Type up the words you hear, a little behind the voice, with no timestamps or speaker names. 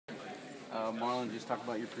Marlon, just talk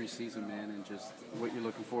about your preseason, man, and just what you're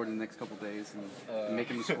looking forward to the next couple of days, and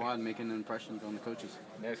making the squad, making impressions on the coaches.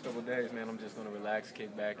 Next couple of days, man, I'm just going to relax,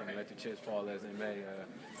 kick back, and let the chips fall as they may.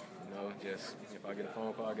 Just if I get a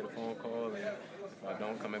phone call, I get a phone call, and if I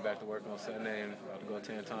don't, coming back to work on Sunday, and I'll have to go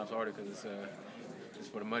 10 times harder because it's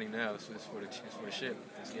for the money now. It's for the ship.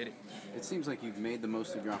 Let's get it. It seems like you've made the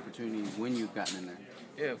most of your opportunities when you've gotten in there.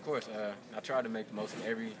 Yeah, of course. I tried to make the most of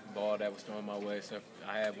every ball that was thrown my way. Except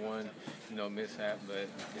I had one, mishap, but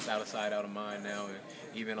it's out of sight, out of mind now. And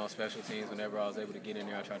even on special teams, whenever I was able to get in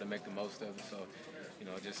there, I tried to make the most of it. So,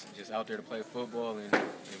 just out there to play football, and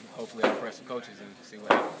hopefully impress the coaches and see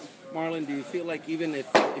what happens. Marlon, do you feel like even if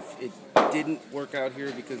it didn't work out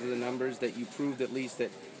here because of the numbers, that you proved at least that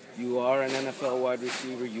you are an NFL wide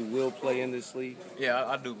receiver, you will play in this league? Yeah,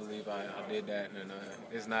 I do believe I did that, and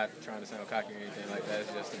it's not trying to sound cocky or anything like that.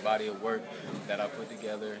 It's just the body of work that I put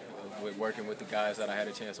together with working with the guys that I had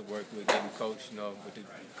a chance to work with, getting coached, with the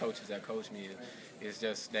coaches that coached me. It's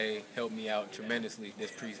just they helped me out tremendously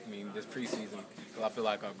this preseason, because I feel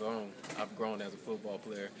like I've grown as a football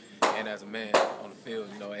player and as a man on the field,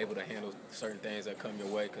 able to handle certain things that come your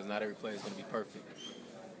way, because not every play is going to be perfect.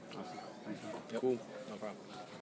 Awesome. Thank you. Yep. Cool. No problem.